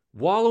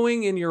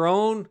 wallowing in your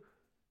own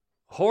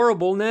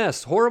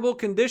horribleness, horrible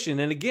condition.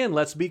 And again,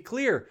 let's be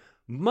clear.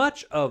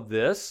 Much of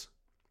this,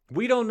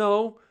 we don't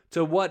know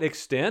to what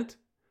extent,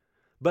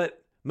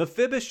 but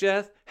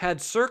Mephibosheth had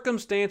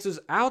circumstances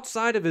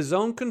outside of his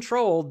own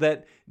control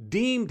that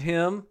deemed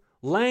him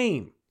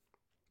lame,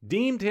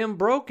 deemed him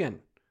broken.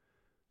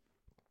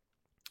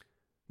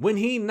 When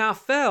he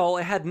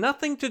nafel, it had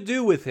nothing to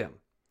do with him.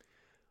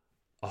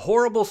 A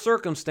horrible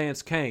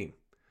circumstance came,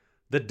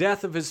 the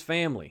death of his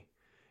family,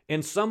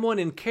 and someone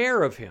in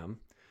care of him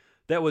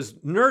that was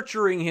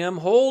nurturing him,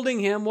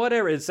 holding him,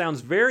 whatever. It sounds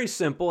very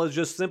simple as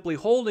just simply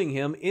holding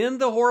him in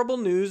the horrible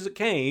news that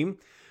came,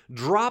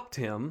 dropped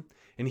him,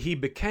 and he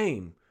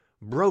became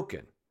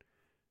broken,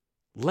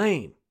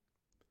 lame.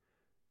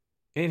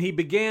 And he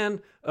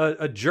began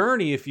a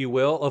journey, if you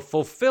will, of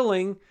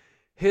fulfilling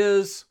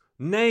his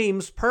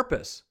name's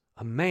purpose,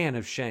 a man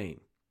of shame,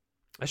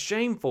 a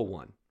shameful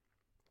one.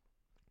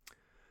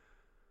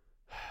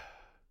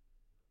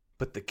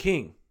 But the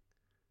king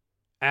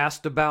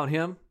asked about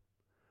him,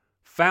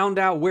 found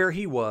out where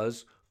he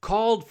was,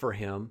 called for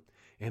him,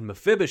 and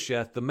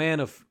Mephibosheth, the man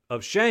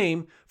of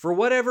shame, for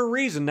whatever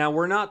reason, now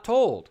we're not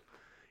told.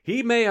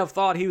 He may have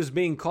thought he was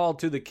being called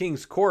to the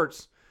king's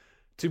courts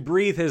to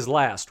breathe his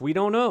last. We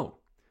don't know.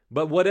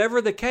 But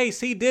whatever the case,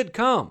 he did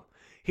come.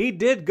 He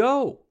did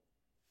go.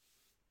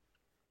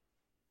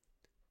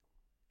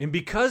 And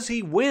because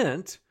he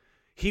went,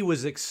 he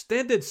was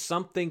extended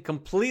something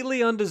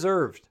completely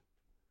undeserved.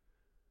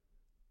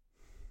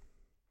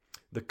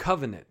 The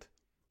covenant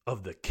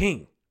of the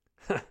king.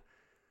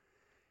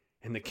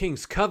 And the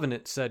king's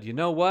covenant said, you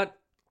know what?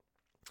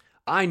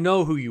 I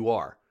know who you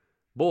are.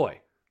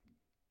 Boy,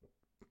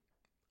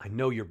 I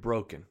know you're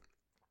broken.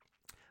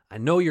 I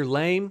know you're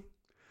lame.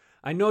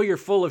 I know you're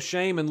full of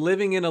shame and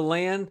living in a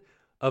land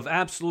of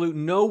absolute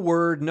no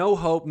word, no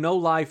hope, no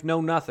life,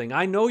 no nothing.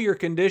 I know your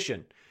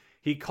condition.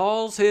 He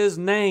calls his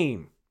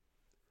name.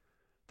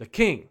 The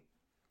king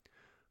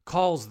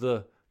calls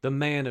the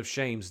man of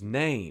shame's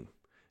name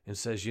and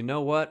says, you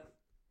know what?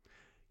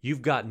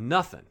 You've got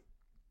nothing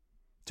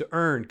to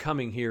earn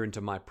coming here into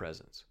my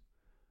presence.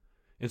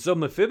 And so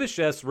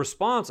Mephibosheth's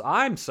response,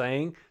 I'm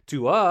saying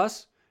to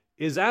us,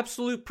 is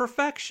absolute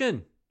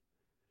perfection.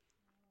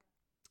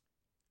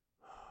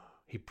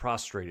 He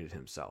prostrated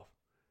himself.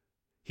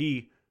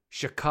 He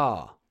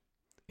shakah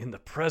in the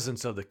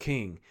presence of the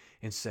king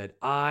and said,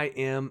 I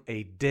am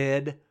a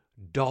dead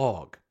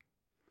dog.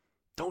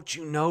 Don't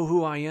you know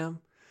who I am?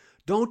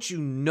 Don't you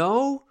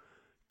know,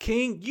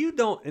 king? You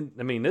don't,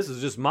 I mean, this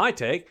is just my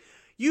take.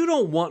 You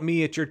don't want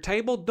me at your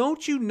table.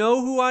 Don't you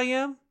know who I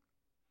am?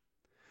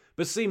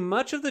 But see,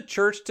 much of the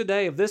church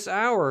today of this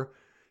hour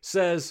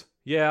says,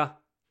 yeah,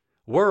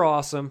 we're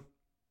awesome.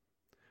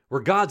 We're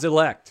God's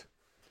elect.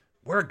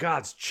 We're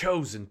God's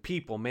chosen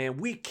people, man.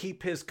 We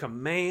keep his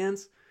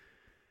commands.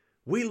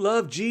 We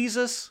love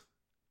Jesus.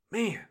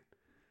 Man,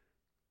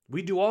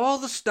 we do all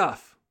the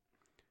stuff.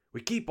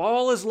 We keep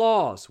all his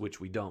laws, which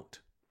we don't.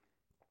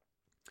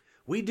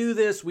 We do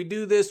this, we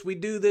do this, we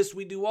do this,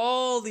 we do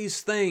all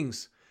these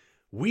things.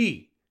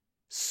 We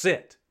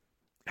sit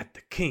at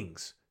the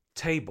king's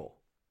table.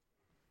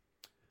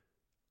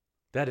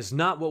 That is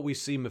not what we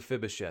see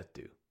Mephibosheth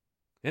do.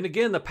 And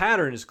again, the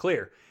pattern is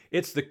clear.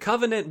 It's the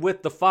covenant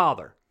with the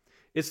Father.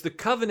 It's the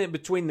covenant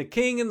between the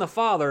king and the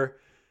Father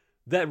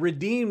that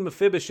redeemed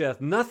Mephibosheth.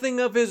 Nothing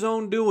of his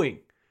own doing.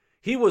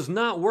 He was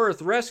not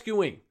worth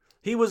rescuing.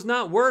 He was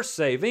not worth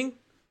saving.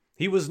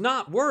 He was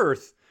not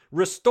worth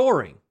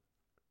restoring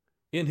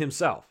in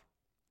himself.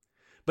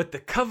 But the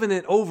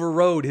covenant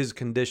overrode his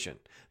condition.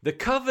 The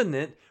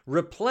covenant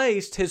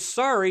replaced his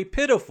sorry,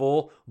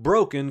 pitiful,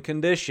 broken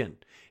condition.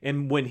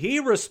 And when he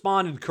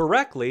responded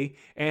correctly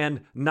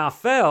and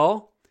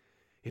naphel,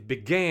 it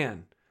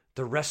began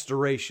the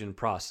restoration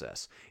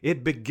process.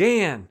 It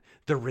began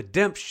the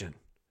redemption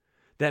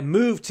that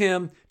moved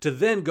him to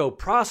then go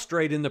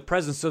prostrate in the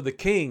presence of the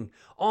king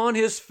on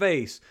his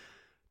face,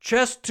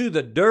 chest to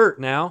the dirt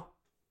now.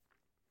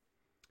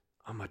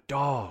 I'm a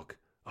dog,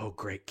 O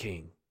great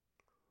king.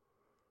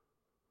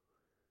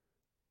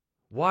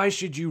 Why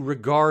should you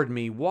regard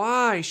me?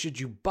 Why should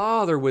you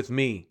bother with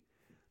me?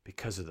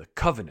 Because of the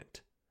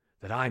covenant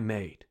that I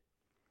made.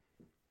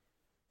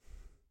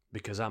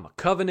 Because I'm a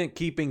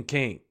covenant-keeping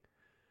king.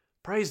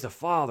 Praise the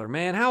Father,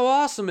 man. How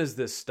awesome is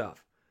this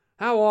stuff?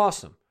 How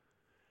awesome.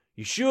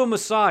 Yeshua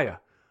Messiah,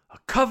 a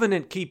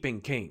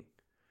covenant-keeping king,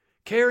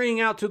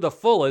 carrying out to the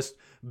fullest,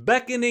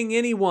 beckoning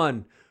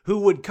anyone who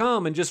would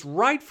come and just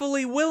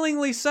rightfully,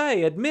 willingly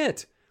say,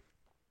 admit,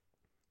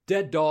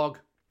 dead dog,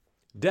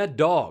 dead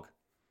dog.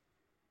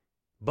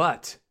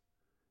 But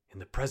in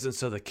the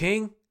presence of the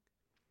king,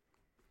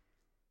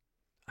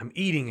 I'm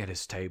eating at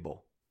his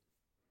table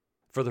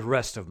for the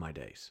rest of my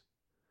days.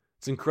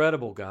 It's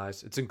incredible,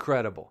 guys. It's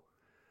incredible.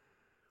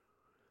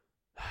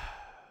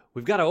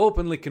 We've got to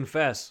openly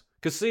confess.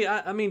 Because see,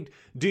 I mean,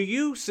 do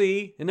you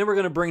see, and then we're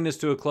going to bring this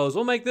to a close.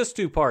 We'll make this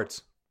 2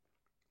 parts.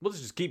 We'll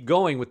just keep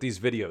going with these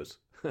videos.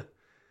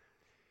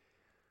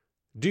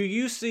 Do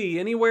you see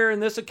anywhere in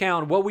this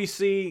account what we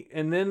see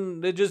and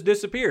then it just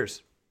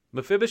disappears?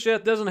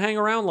 Mephibosheth doesn't hang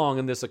around long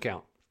in this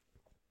account.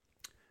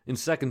 In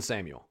 2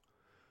 Samuel.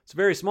 It's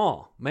very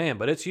small, man,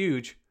 but it's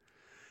huge.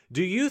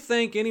 Do you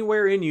think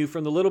anywhere in you,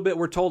 from the little bit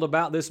we're told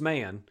about this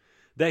man,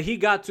 that he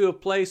got to a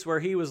place where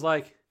he was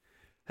like,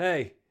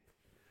 hey,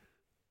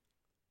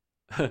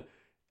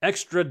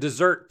 extra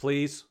dessert,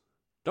 please.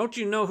 Don't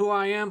you know who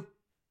I am?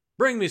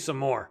 Bring me some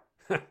more.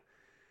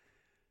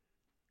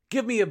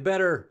 Give me a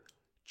better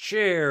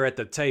chair at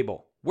the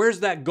table.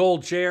 Where's that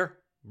gold chair?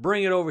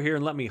 Bring it over here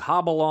and let me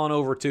hobble on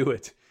over to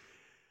it.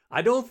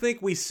 I don't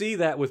think we see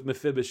that with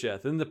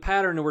Mephibosheth in the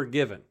pattern we're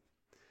given.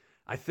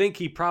 I think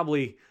he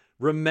probably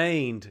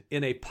remained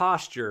in a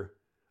posture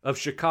of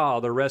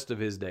shakal the rest of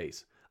his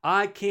days.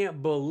 I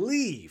can't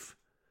believe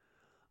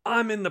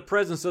I'm in the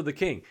presence of the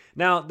king.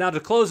 Now to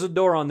close the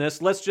door on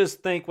this, let's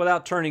just think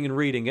without turning and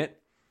reading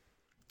it.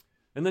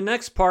 In the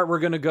next part, we're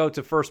going to go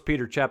to 1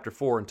 Peter chapter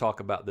 4 and talk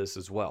about this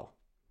as well.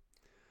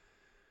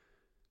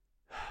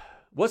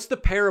 What's the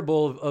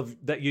parable of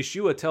that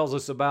Yeshua tells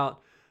us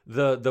about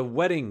the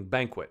wedding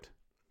banquet?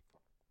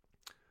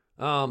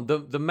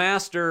 The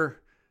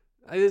master,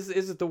 is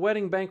it the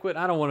wedding banquet?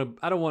 I don't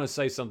want to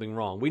say something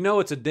wrong. We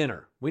know it's a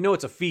dinner. We know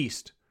it's a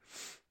feast.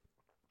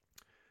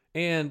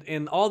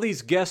 And all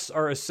these guests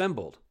are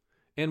assembled.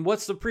 And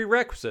what's the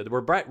prerequisite?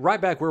 We're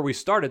right back where we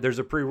started. There's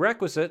a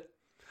prerequisite.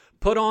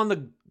 Put on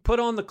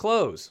the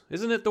clothes.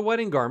 Isn't it the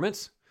wedding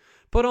garments?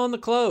 Put on the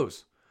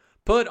clothes.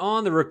 Put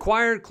on the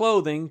required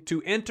clothing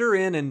to enter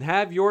in and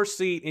have your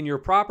seat in your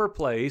proper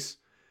place.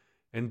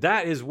 And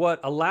that is what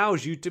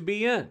allows you to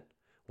be in.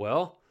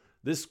 Well,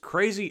 this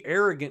crazy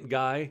arrogant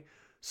guy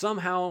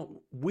somehow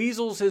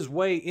weasels his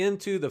way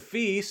into the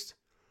feast,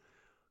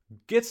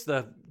 gets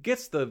the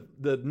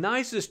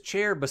nicest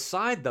chair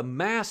beside the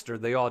master.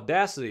 The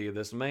audacity of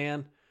this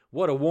man.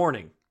 What a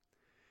warning.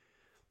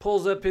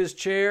 Pulls up his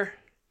chair,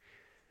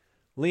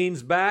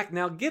 leans back.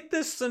 Now get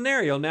this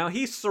scenario. Now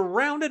he's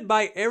surrounded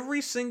by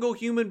every single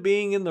human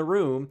being in the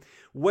room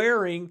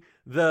wearing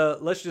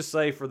let's just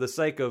say for the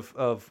sake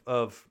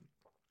of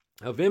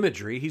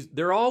imagery,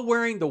 they're all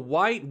wearing the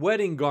white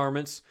wedding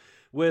garments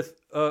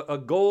with a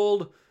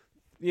gold,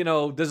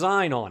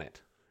 design on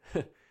it.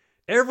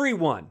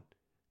 Everyone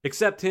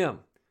except him.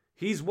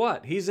 He's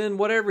what? He's in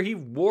whatever he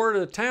wore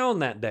to town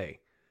that day.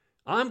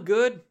 I'm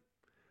good.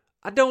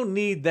 I don't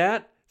need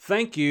that.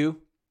 Thank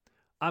you.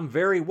 I'm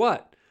very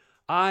what?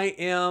 I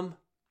am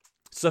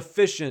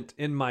sufficient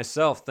in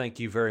myself. Thank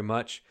you very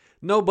much.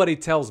 Nobody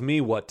tells me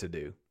what to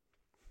do.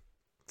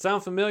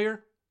 Sound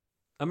familiar?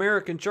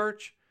 American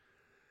church?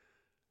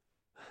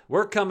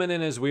 We're coming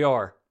in as we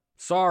are.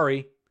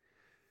 Sorry.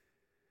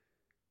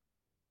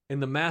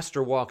 And the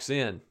master walks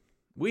in.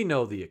 We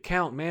know the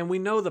account, man. We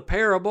know the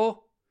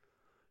parable.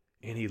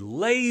 And he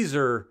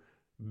laser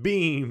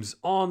beams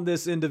on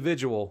this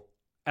individual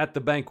at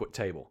the banquet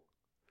table.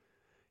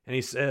 And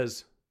he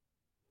says,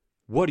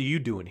 "What are you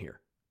doing here?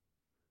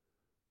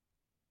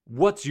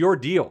 What's your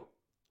deal?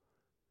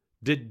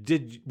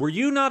 Were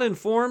you not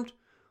informed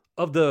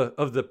of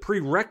the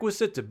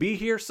prerequisite to be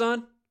here,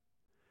 son?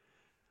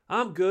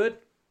 I'm good.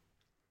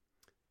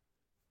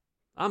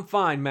 I'm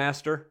fine,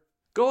 master.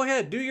 Go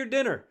ahead, do your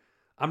dinner.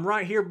 I'm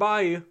right here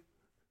by you.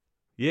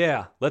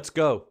 Yeah, let's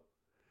go."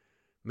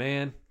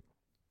 Man,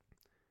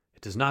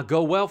 it does not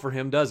go well for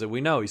him, does it?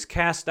 We know he's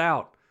cast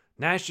out,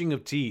 gnashing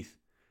of teeth.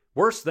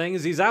 Worst thing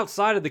is he's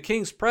outside of the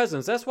king's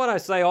presence. That's what I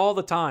say all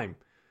the time.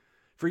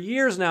 For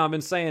years now, I've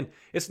been saying,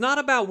 it's not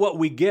about what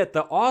we get.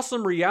 The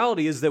awesome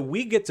reality is that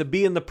we get to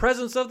be in the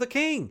presence of the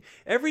king.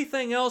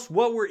 Everything else,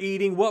 what we're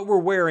eating, what we're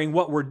wearing,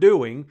 what we're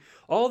doing,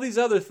 all these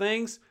other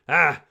things,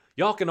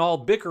 y'all can all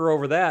bicker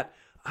over that.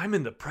 I'm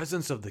in the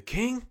presence of the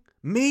king?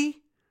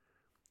 Me?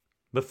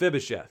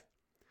 Mephibosheth.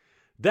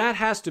 That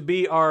has to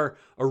be our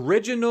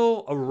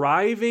original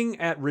arriving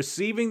at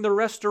receiving the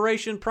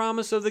restoration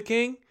promise of the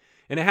king.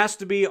 And it has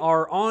to be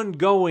our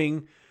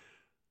ongoing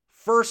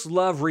first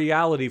love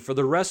reality for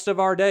the rest of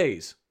our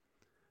days.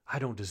 I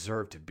don't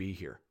deserve to be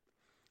here.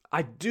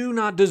 I do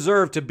not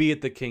deserve to be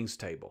at the king's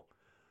table.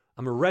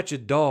 I'm a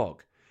wretched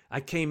dog. I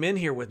came in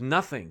here with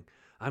nothing.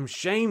 I'm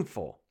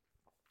shameful.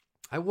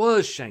 I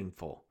was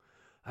shameful.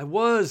 I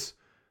was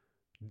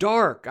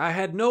dark. I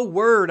had no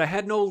word. I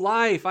had no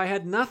life. I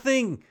had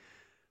nothing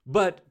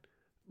but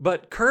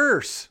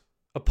curse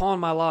upon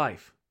my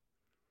life.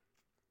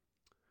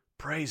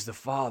 Praise the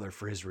Father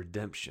for his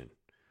redemption.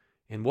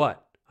 And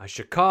what? I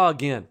shakah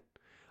again.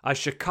 I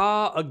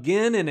shakah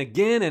again and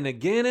again and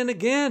again and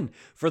again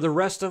for the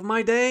rest of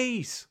my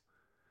days.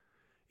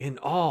 In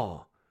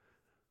awe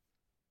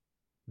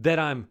that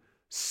I'm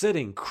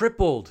sitting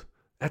crippled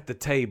at the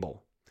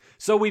table.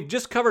 So we've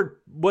just covered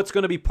what's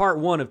going to be part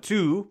 1 of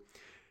 2,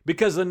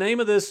 because the name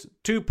of this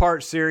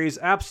 2-part series,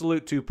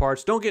 absolute 2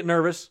 parts, don't get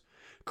nervous.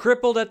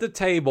 Crippled at the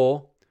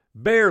table,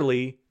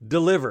 barely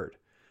delivered.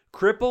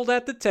 Crippled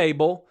at the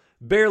table,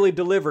 barely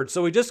delivered.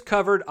 So we just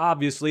covered,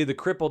 obviously, the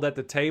crippled at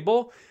the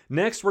table.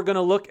 Next, we're going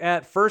to look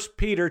at 1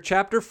 Peter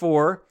chapter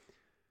 4,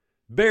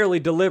 barely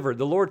delivered.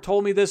 The Lord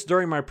told me this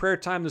during my prayer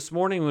time this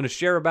morning. I'm going to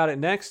share about it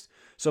next.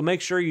 So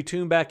make sure you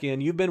tune back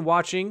in. You've been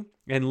watching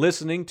and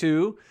listening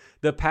to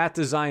the Path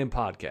to Zion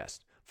podcast.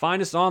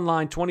 Find us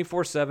online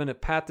 24/7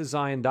 at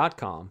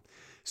pathtozion.com.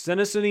 Send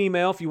us an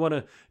email if you want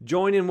to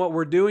join in what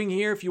we're doing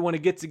here, if you want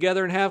to get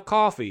together and have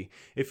coffee.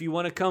 If you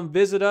want to come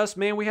visit us,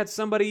 man, we had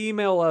somebody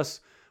email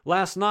us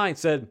last night,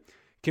 said,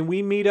 can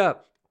we meet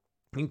up?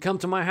 You can come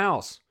to my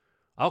house.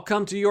 I'll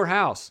come to your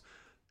house.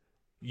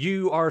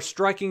 You are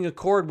striking a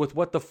chord with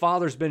what the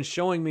Father's been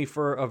showing me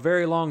for a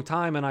very long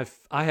time, and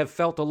I have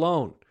felt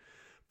alone.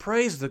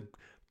 Praise the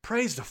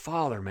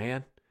Father,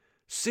 man.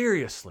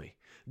 Seriously.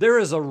 There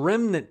is a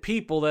remnant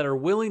people that are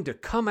willing to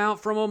come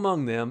out from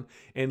among them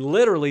and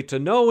literally to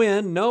no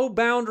end, no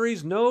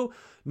boundaries, no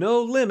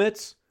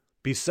limits,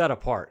 be set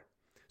apart.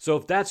 So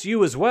if that's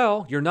you as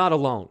well, you're not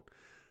alone.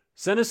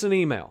 Send us an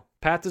email,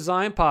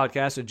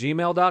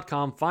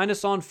 pattozionpodcast@gmail.com. Find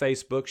us on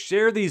Facebook.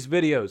 Share these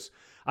videos.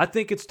 I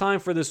think it's time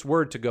for this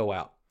word to go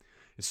out.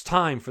 It's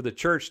time for the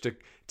church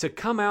to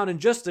come out and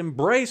just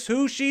embrace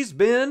who she's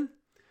been.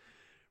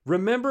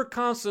 Remember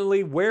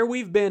constantly where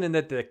we've been and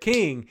that the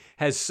King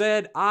has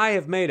said, I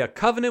have made a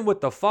covenant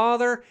with the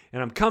Father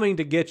and I'm coming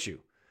to get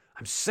you.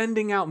 I'm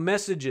sending out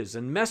messages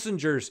and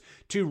messengers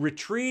to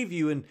retrieve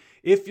you. And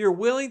if you're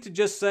willing to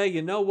just say,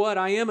 you know what,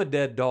 I am a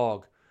dead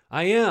dog.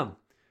 I am.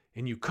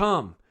 And you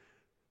come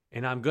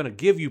and I'm going to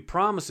give you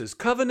promises,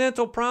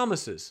 covenantal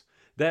promises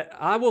that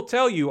I will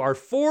tell you are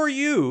for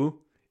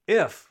you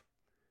if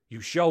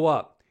you show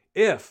up,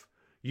 if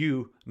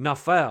you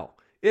nafel,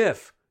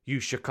 if you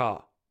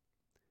shakah.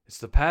 It's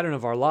the pattern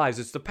of our lives.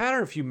 It's the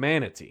pattern of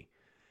humanity.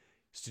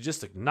 It's to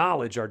just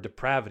acknowledge our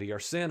depravity,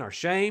 our sin, our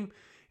shame,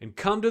 and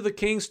come to the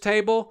King's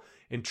table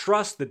and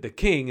trust that the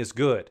King is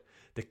good.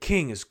 The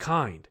King is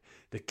kind.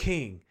 The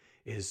King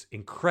is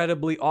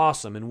incredibly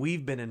awesome, and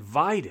we've been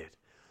invited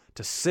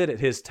to sit at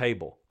his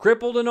table.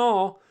 Crippled and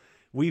all,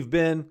 we've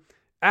been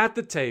at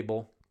the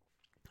table,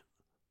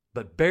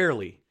 but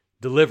barely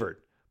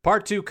delivered.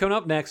 Part 2 coming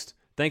up next.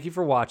 Thank you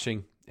for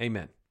watching.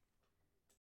 Amen.